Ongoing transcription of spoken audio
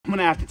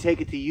gonna have to take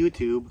it to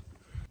YouTube.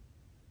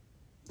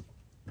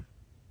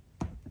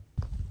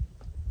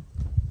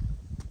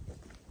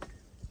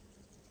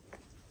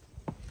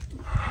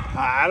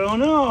 I don't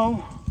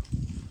know.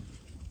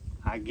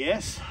 I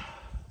guess.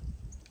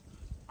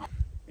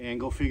 And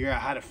go figure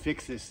out how to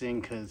fix this thing,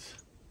 because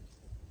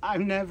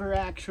I've never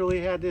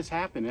actually had this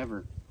happen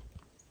ever.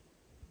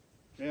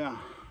 Yeah.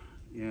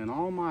 In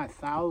all my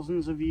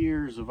thousands of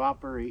years of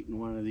operating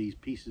one of these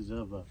pieces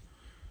of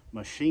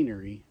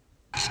machinery.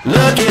 Look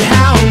at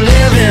how I'm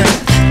living.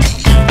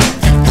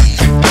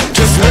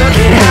 Just look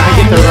at how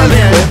I'm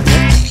living.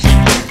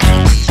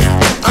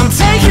 I'm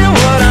taking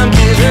what I'm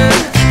giving.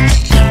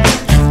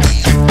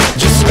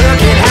 Just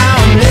look at how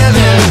I'm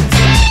living.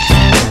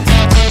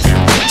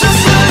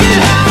 Just look at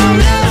how I'm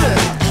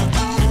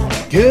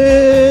living.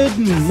 Good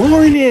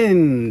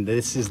morning.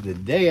 This is the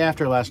day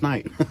after last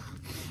night.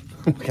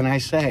 What can I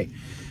say?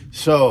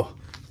 So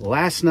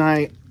last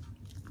night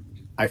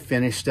I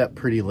finished up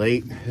pretty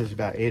late. It was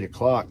about 8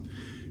 o'clock.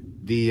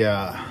 The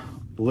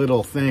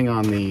little thing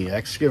on the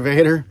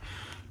excavator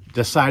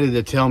decided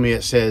to tell me,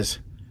 it says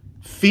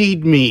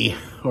feed me,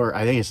 or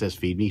I think it says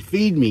feed me,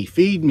 feed me,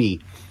 feed me,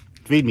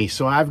 feed me.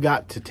 So I've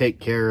got to take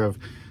care of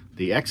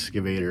the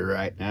excavator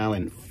right now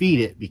and feed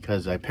it,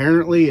 because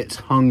apparently it's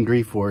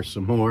hungry for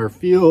some more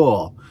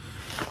fuel.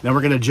 Then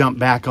we're going to jump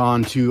back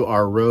onto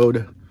our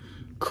road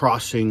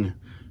crossing,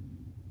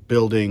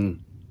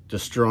 building,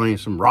 destroying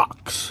some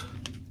rocks.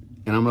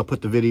 And I'm going to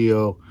put the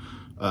video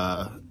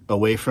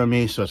away from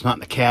me so it's not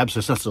in the cab, so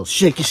it's not so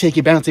shaky,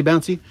 shaky, bouncy,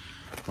 bouncy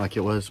like it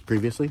was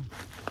previously.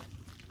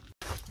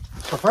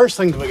 So first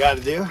thing we got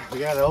to do, we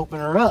got to open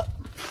her up.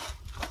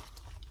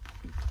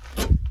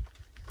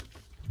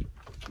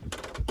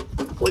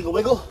 Wiggle,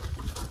 wiggle.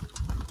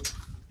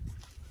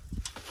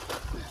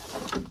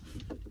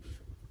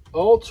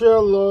 Ultra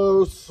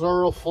low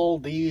sulfur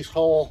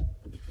diesel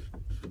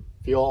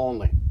fuel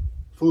only.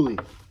 Fully.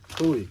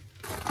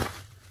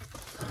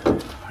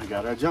 I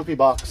got our jumpy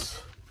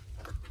box.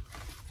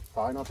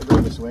 Probably not the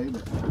greatest way,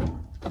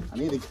 but I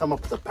need to come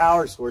up with a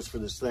power source for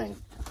this thing.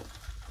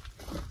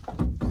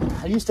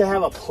 I used to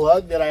have a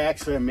plug that I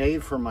actually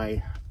made for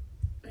my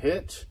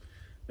hitch,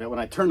 that when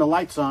I turn the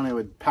lights on, it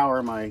would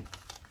power my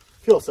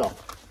fuel cell.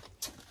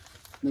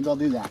 Maybe I'll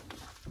do that.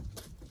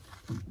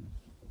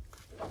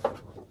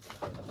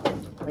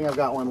 I think I've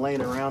got one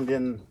laying around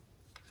in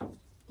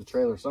the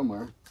trailer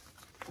somewhere.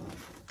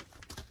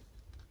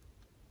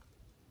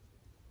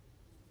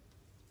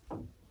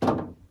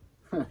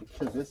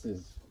 Because this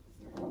is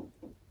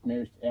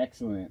most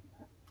excellent.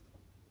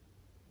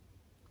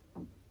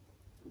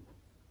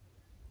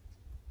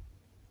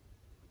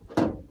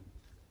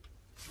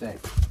 Stay.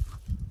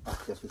 I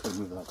guess we could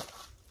move it up.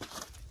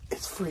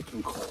 It's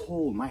freaking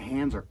cold. My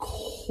hands are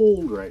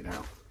cold right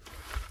now.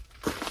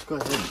 Let's go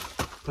ahead and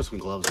put some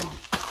gloves on.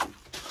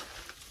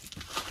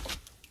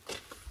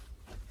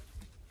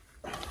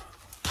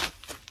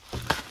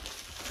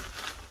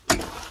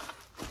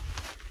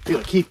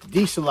 It'll keep the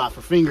diesel off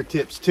for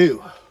fingertips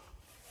too.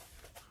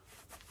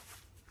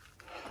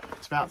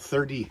 It's about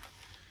 30,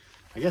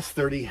 I guess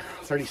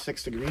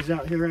 36 degrees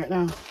out here right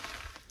now.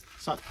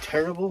 It's not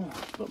terrible,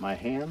 but my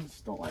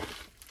hands don't like it.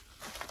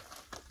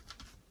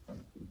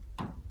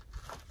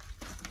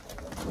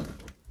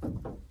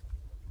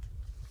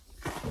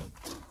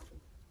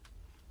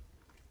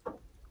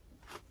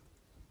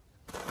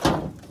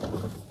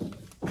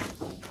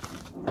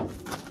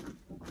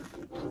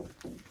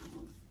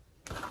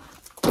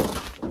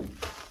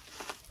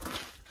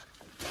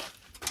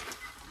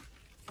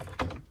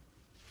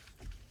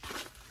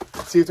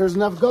 See if there's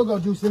enough go-go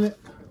juice in it.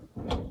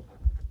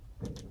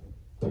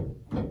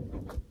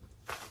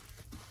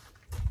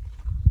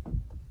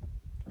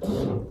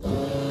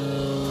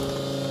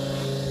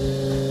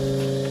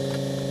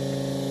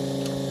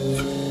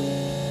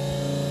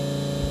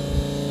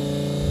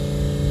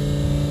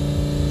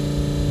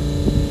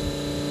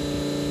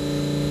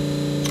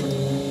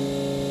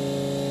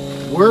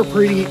 We're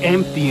pretty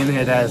empty in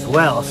it as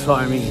well, so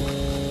I mean,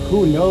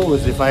 who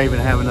knows if I even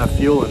have enough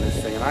fuel in this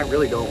thing, and I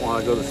really don't want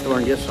to go to the store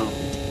and get some.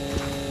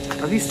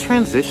 Are these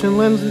transition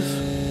lenses?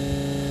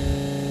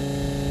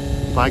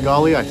 By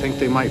golly, I think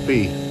they might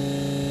be.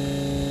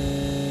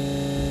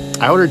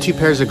 I ordered 2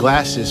 pairs of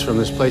glasses from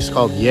this place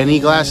called Yeni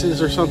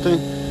Glasses or something.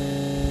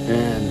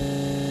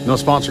 And no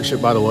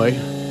sponsorship, by the way.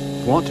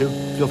 If you want to,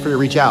 feel free to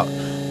reach out.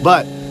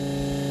 But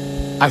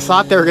I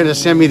thought they were going to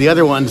send me the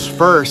other ones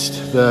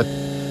first, the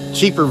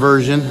cheaper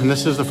version. And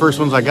this is the first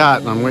ones I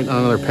got, and I'm waiting on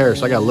another pair,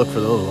 so I got to look for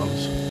those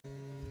ones.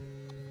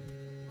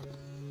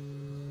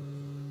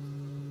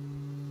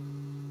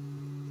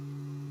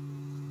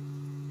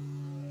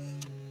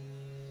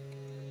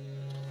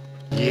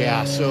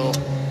 Yeah, so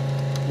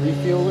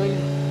refueling,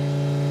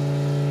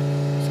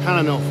 it's kind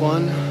of no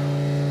fun.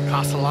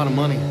 Costs a lot of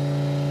money.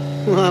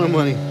 A lot of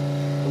money.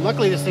 But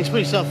luckily this thing's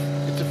pretty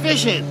it's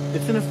efficient.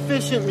 It's an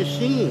efficient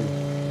machine.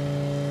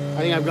 I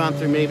think I've gone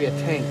through maybe a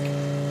tank.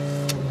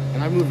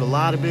 And I've moved a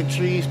lot of big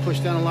trees,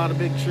 pushed down a lot of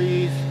big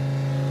trees.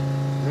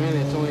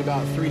 Granted, it's only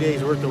about 3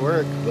 days worth of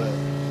work, but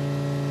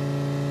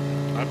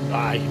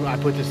I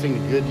put this thing to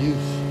good use.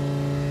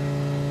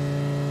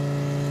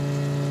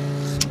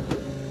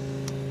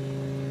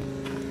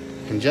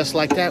 And just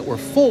like that, we're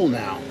full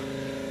now.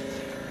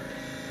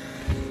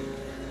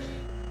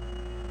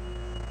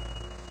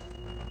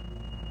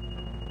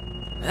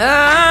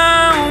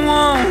 I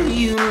want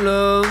you to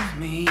love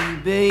me,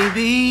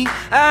 baby.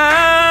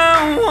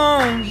 I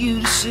want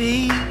you to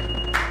see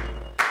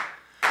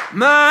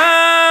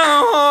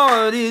my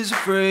heart is a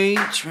freight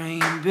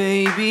train,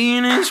 baby,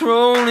 and it's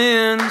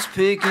rolling, it's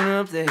picking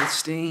up that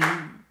steam.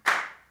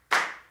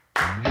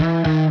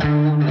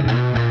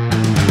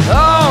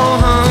 All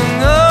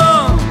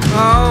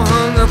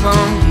hung up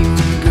on you,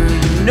 girl.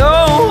 You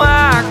know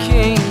I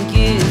can't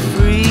get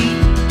free.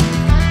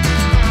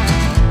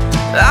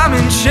 I'm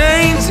in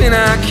chains and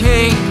I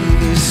can't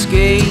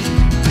escape.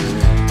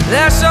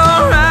 That's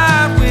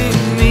alright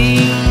with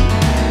me.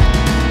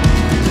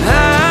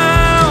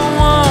 I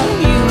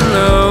want you to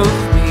love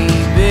me,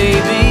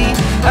 baby.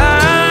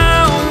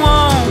 I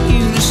want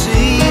you to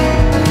see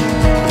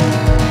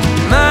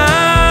my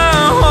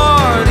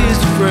heart is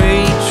a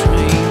freight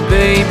train,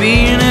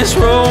 baby, and it's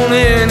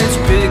rolling, it's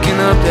picking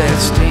up that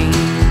steam.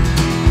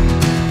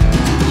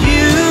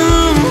 You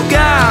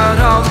got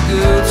all the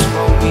goods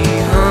for me,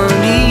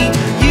 honey.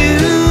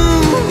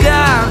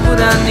 What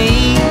I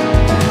need.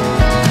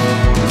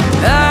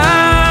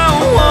 I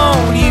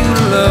want you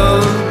to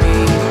love me,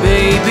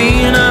 baby,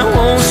 and I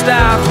won't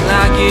stop till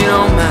I get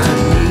on my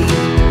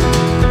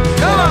knees.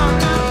 Come on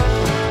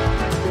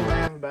now. Still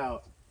have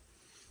about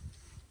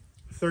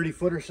 30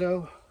 foot or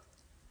so.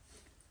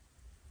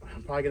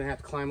 I'm probably gonna have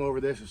to climb over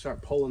this and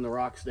start pulling the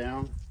rocks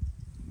down.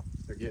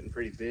 They're getting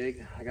pretty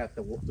big. I got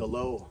the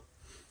low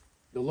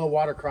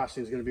water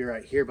crossing is gonna be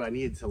right here, but I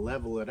needed to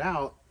level it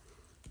out.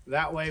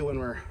 That way, when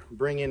we're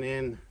bringing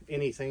in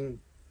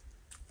anything,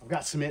 I've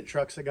got cement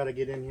trucks that got to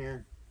get in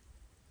here.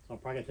 So I'm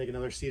probably going to take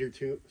another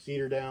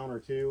cedar down or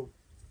two.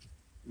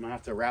 I'm going to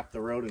have to wrap the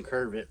road and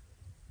curve it.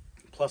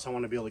 Plus, I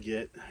want to be able to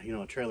get, you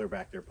know, a trailer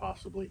back there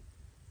possibly.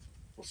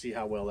 We'll see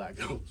how well that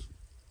goes.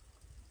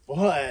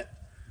 But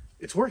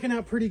it's working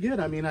out pretty good.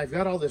 I mean, I've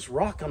got all this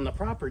rock on the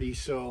property,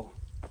 so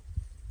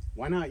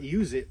why not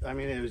use it? I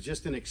mean, it was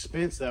just an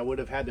expense that I would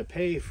have had to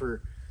pay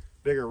for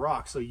bigger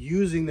rocks. So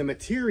using the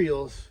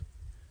materials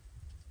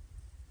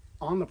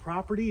on the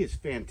property is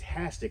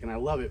fantastic, and I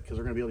love it because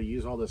we're going to be able to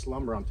use all this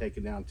lumber I'm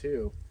taking down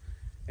too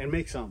and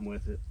make something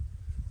with it.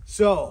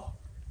 So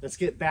let's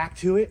get back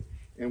to it,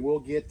 and we'll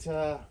get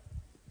our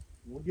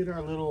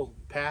little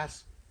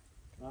pass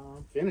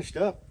finished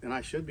up, and I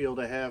should be able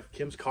to have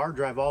Kim's car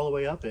drive all the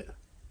way up it.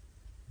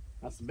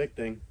 That's the big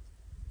thing.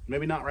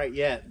 Maybe not right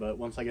yet, but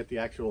once I get the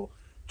actual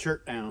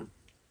chert down.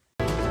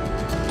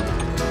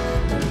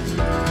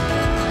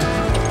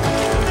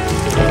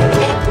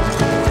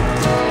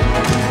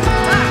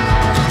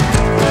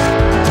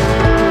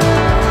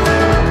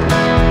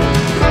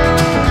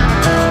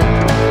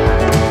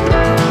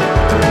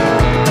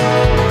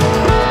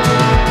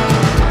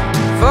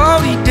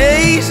 40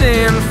 days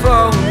and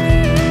 40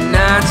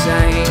 nights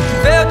I ain't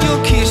felt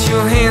your kiss,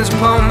 your hands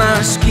upon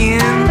my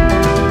skin.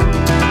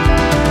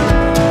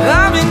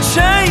 I'm in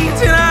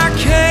chains and I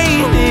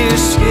can't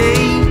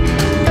escape.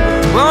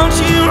 Won't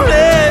you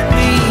let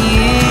me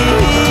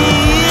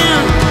in?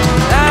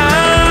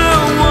 I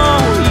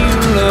want you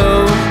to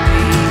love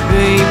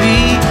me,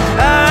 baby.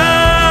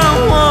 I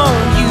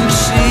want you to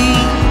see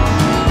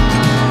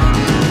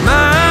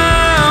my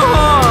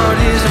heart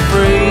is a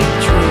freight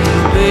train,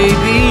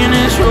 baby, and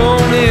it's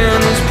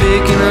rolling, it's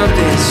picking up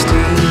that steam.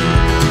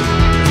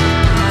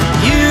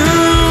 You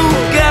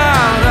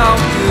got all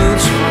the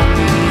goods for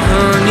me,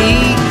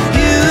 honey.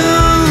 You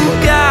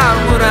got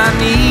what I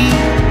need.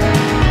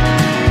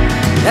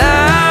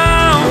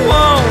 I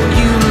want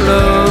you to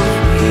love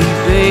me,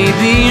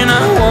 baby, and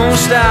I won't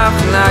stop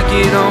till I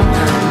get on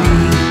my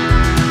knees.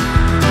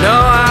 No,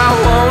 I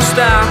won't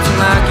stop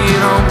till I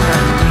get on my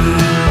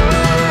knees.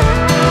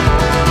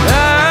 I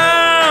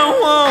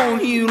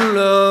want you to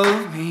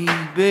love me,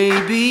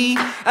 baby.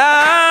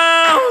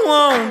 I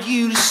want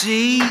you to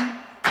see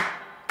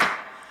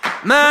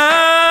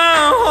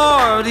my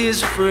heart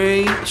is a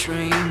freight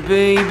train,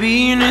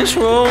 baby, and it's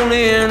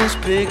rolling, it's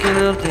picking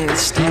up that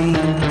steam.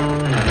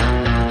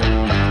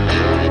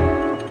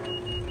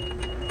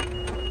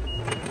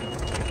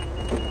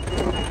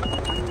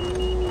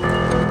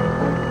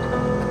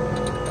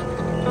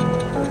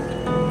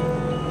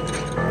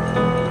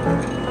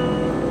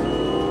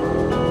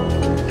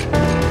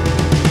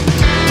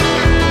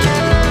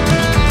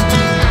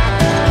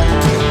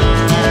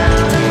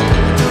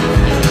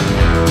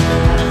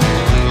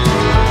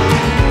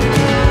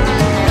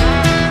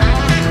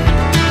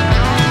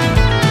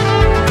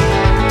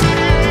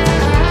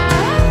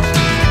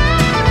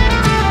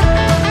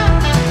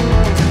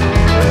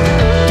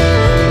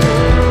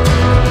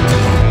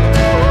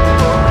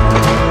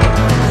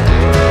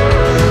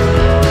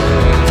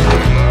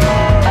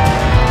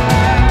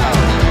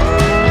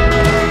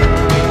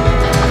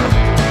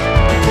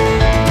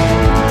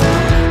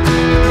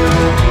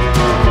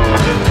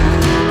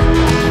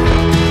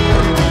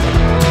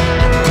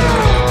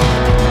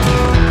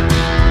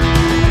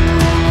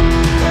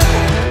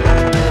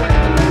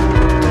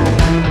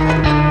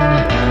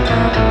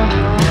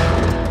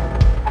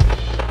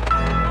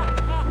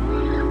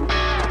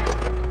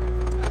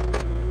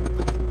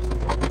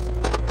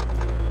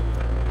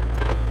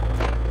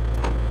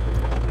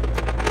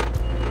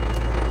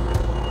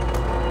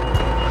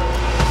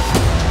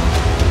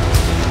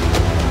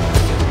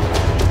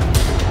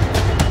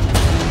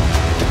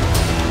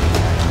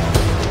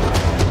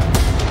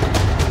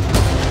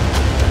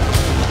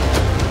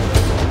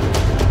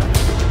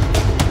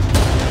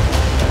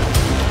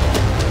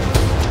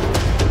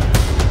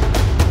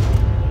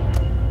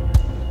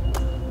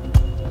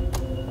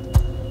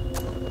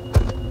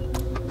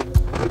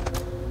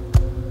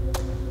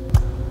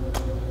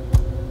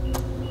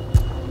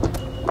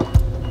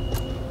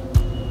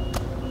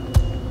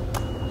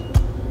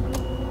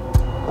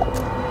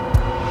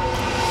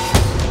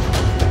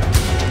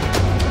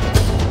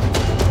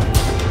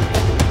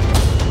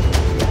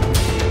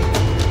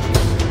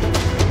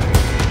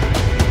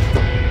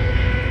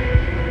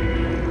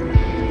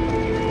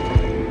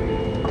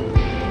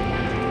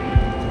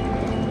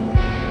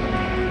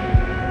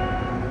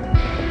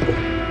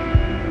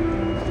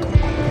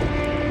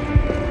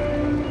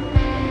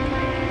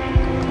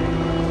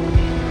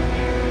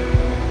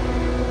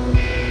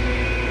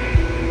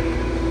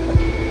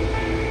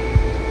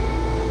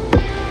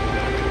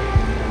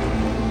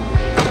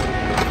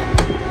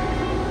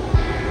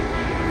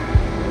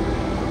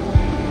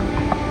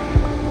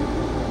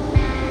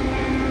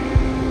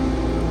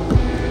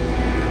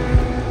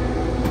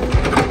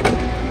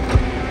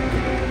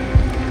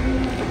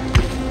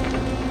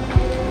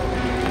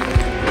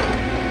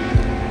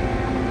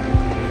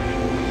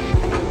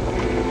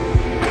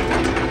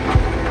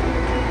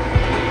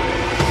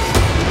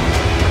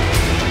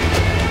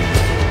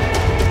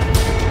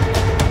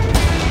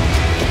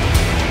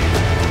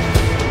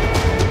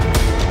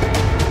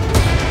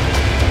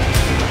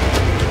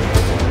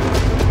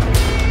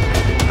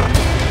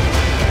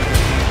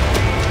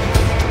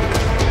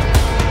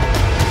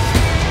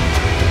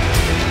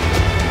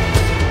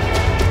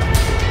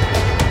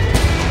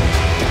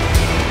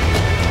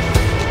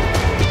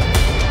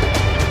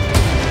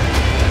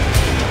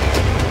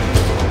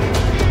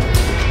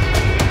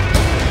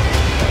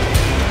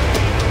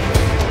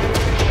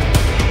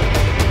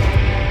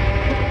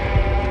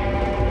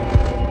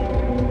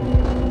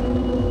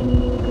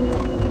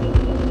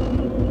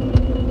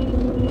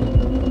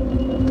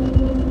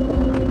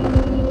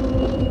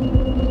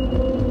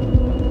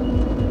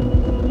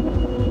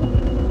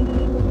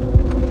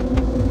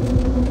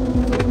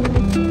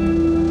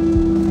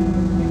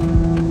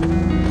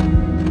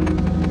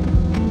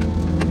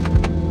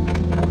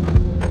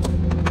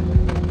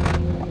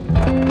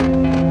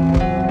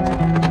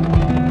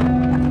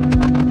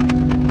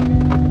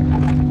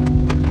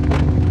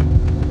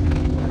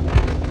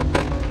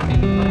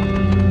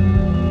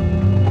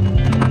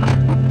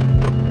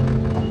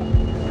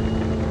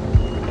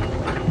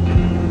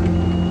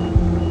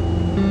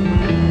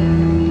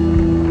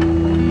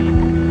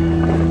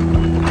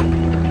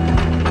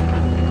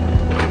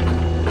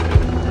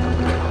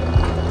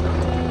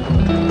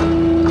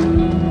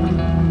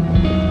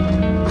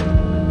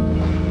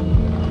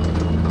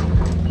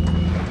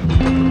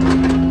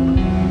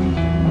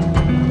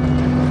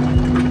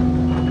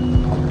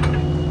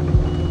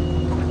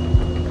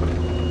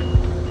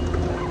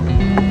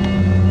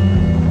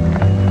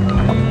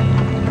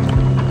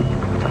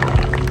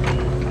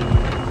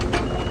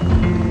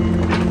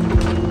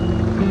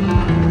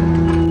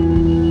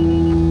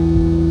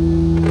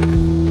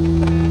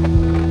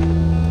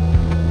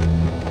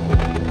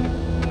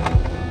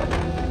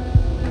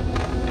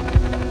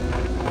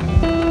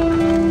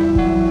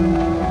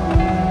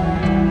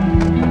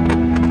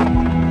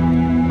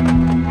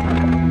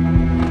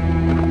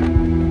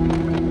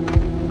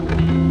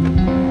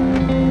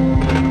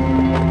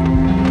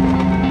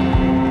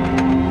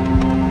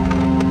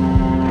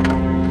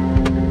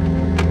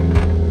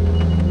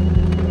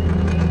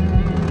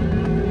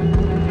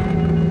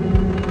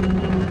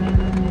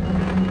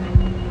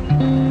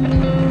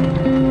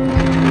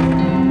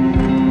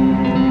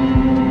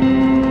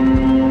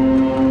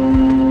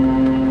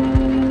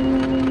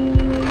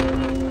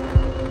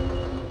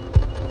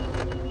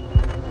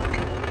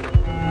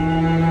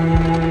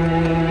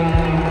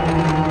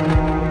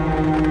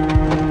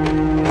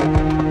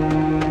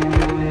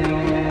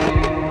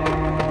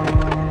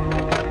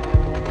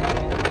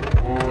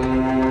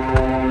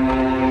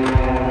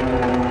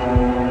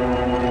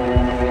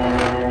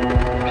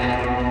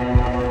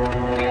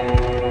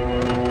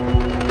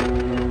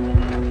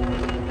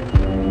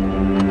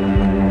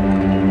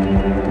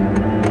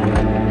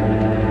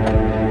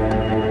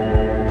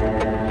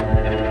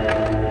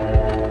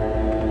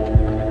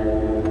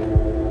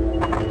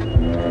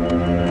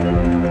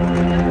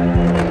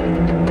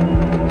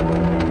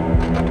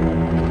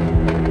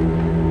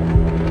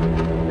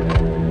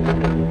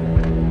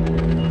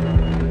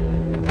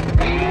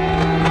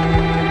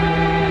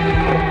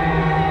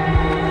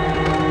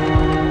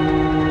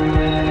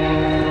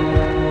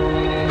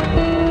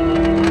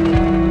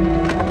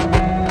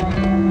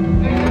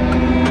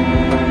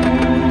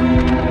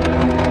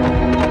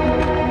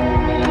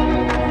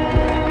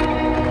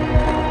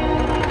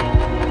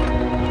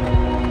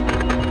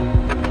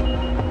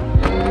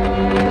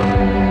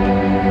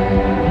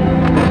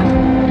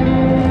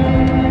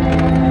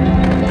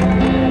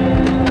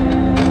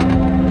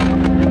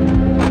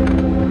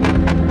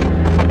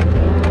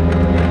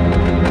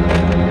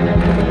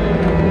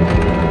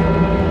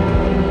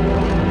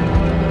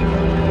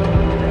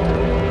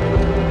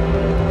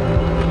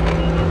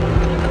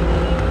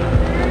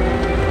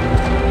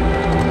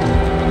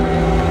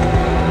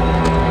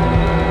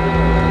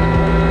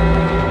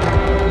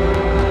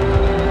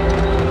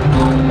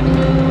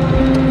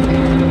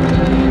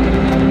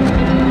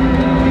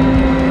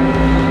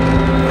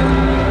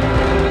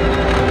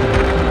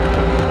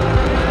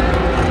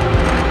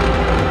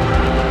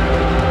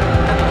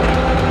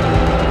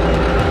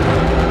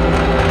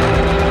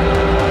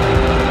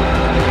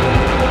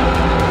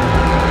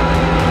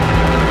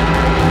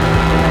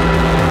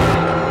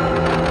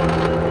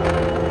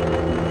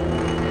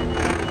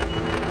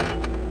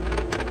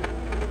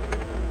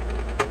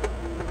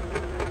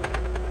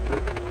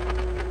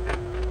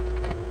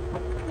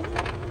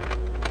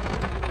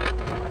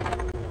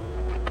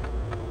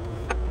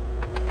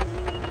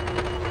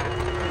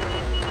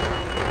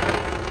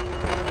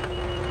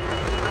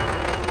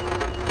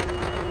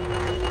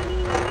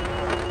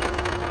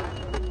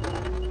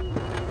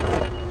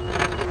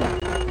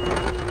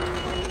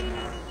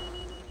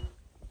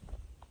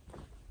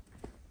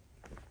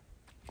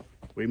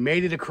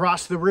 made it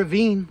across the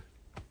ravine.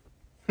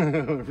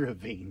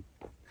 Ravine.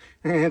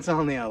 It's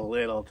only a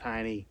little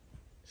tiny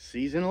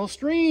seasonal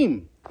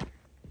stream.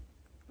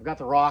 I've got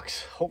the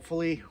rocks.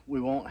 Hopefully we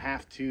won't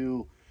have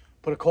to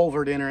put a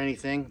culvert in or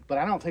anything, but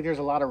I don't think there's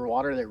a lot of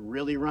water that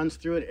really runs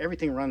through it.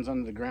 Everything runs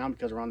under the ground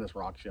because we're on this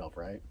rock shelf,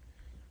 right?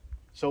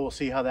 So we'll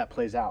see how that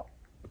plays out.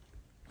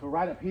 So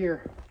right up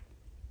here,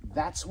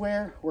 that's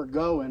where we're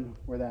going,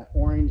 where that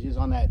orange is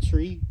on that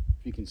tree.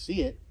 If you can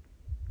see it,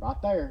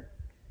 right there.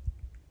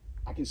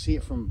 I can see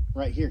it from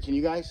right here. Can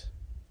you guys?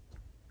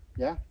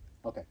 Yeah?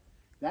 Okay.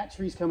 That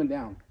tree's coming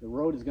down. The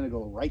road is going to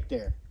go right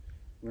there.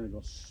 We're going to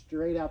go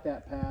straight out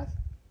that path.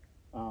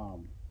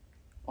 All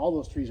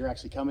those trees are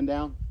actually coming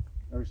down,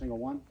 every single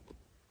one.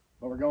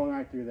 But we're going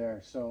right through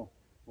there. So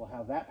we'll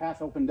have that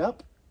path opened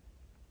up,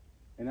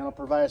 and that'll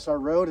provide us our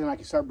road, and I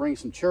can start bringing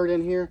some chert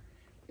in here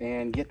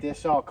and get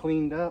this all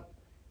cleaned up.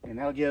 And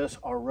that'll give us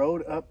our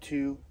road up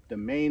to the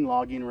main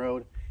logging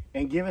road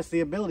and give us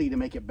the ability to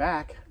make it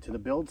back to the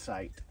build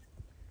site.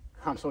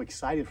 I'm so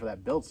excited for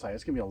that build site.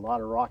 It's gonna be a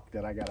lot of rock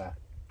that I gotta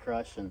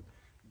crush and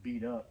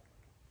beat up.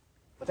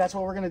 But that's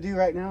what we're gonna do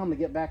right now. I'm gonna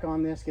get back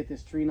on this, get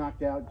this tree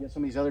knocked out, get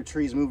some of these other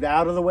trees moved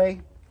out of the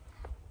way.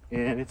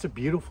 And it's a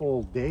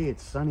beautiful day.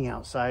 It's sunny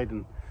outside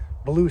and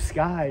blue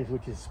skies,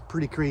 which is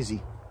pretty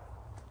crazy.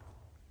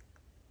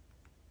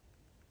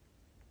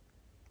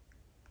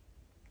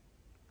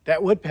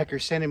 That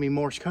woodpecker's sending me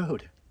Morse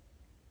code.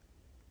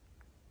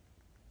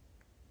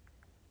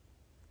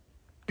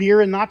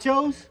 Beer and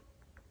nachos?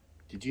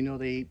 Did you know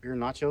they eat beer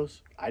and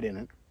nachos? I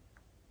didn't.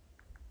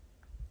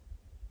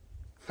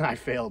 I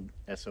failed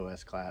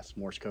SOS class,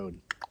 Morse code.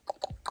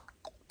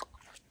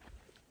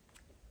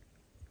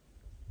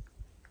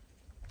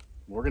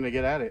 We're gonna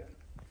get at it.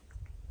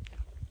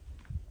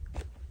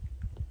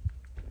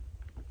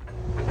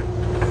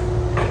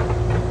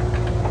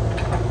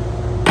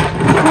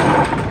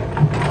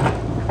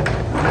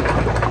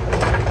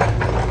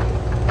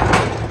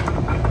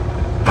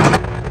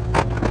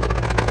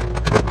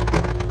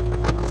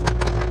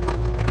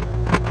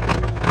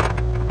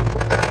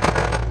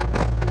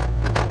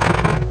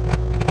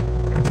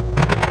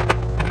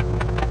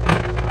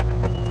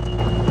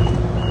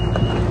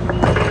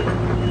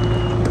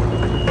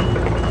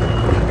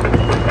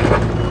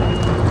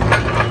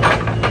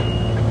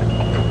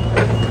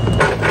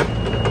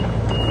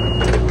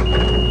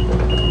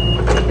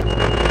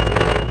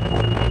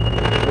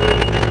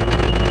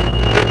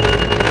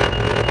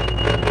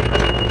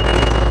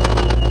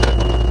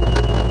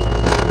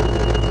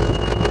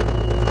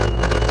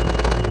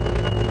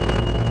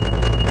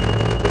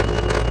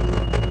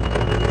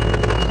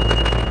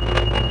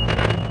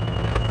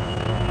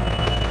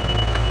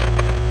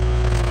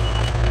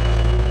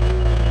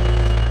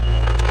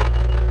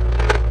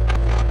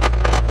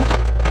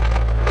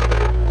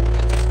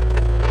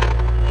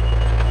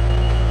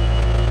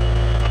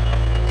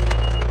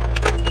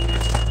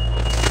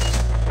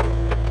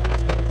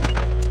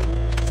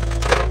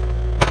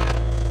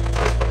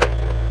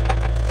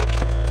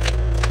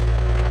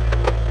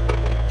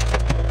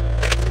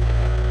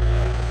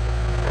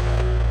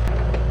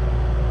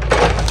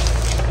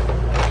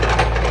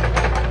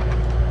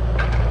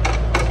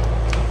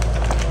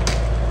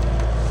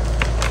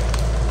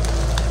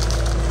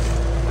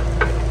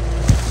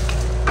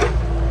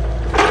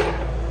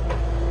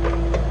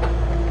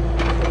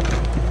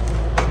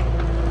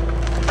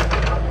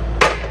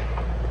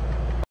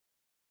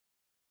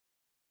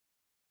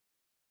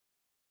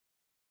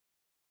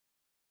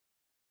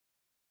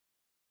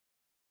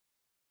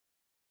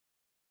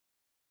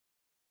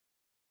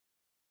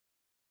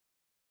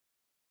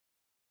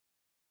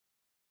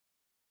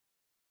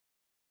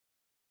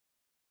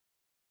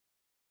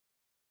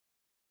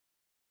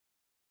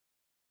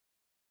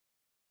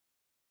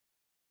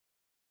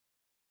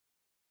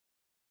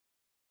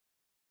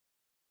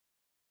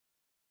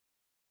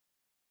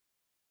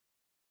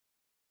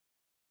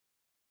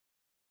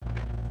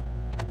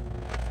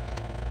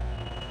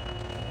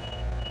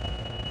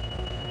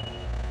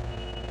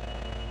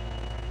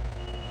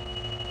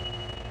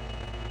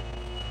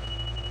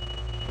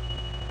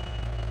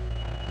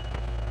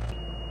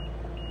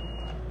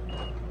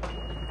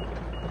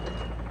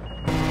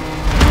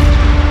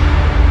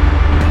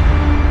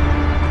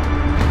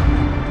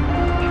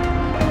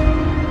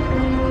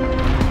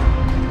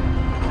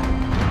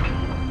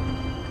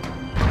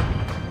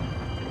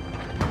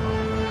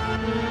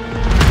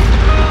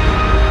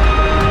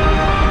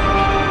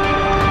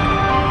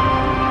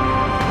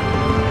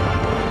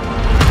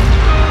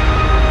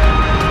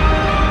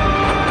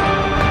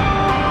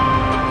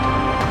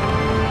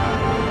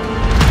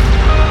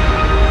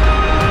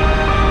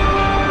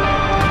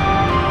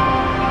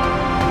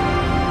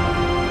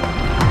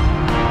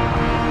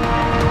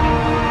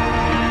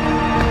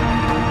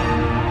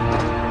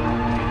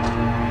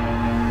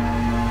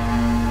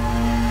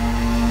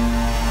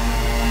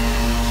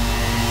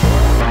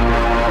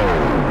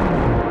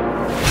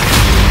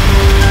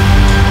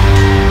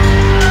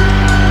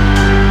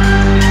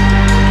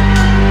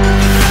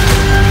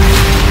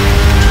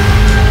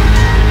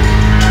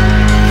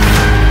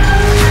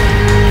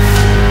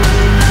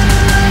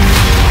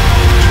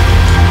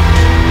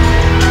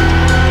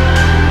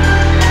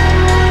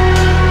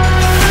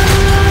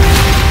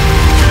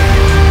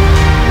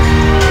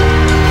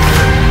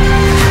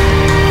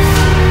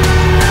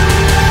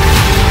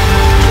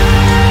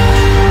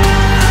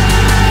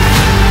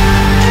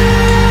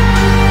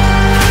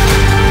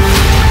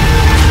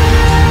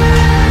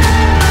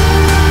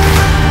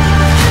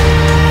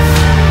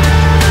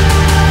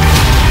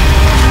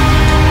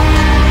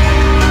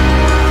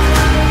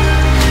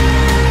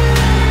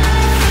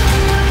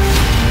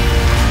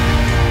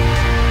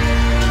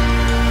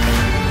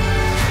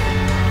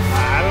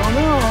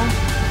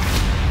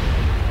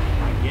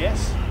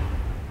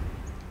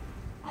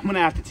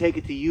 have to take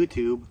it to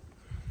YouTube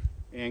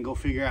and go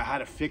figure out how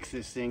to fix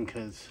this thing,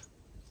 because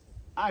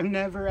I've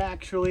never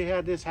actually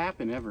had this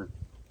happen ever.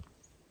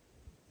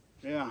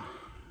 Yeah,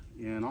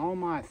 in all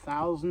my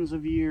thousands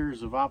of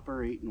years of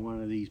operating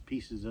one of these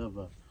pieces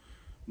of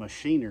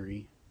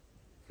machinery,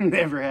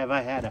 never have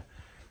I had a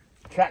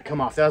track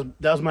come off. That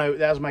was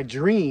my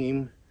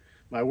dream,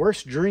 my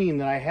worst dream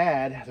that I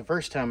had the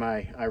first time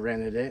I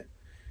rented it.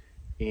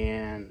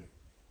 And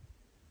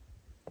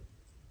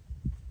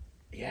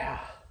yeah,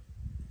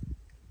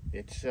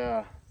 it's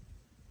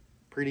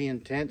pretty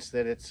intense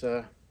that it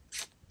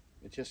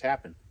just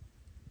happened.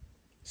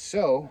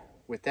 So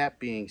with that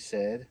being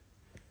said,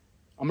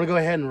 I'm gonna go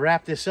ahead and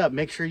wrap this up.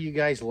 Make sure you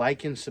guys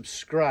like and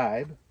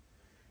subscribe,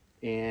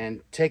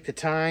 and take the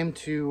time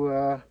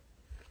to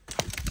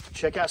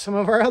check out some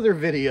of our other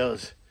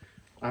videos.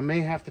 I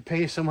may have to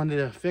pay someone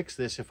to fix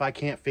this if I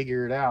can't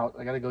figure it out.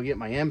 I gotta go get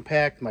my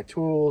impact, my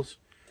tools.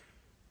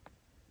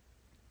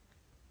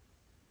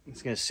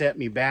 It's gonna set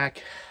me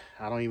back,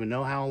 I don't even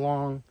know how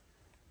long.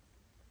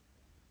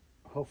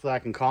 Hopefully I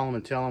can call them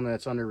and tell them that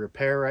it's under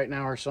repair right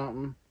now or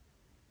something.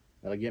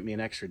 That'll get me an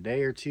extra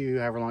day or two,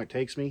 however long it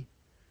takes me.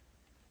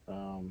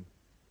 I'm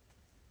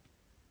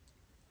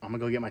gonna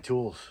go get my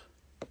tools,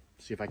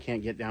 see if I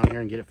can't get down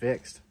here and get it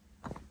fixed.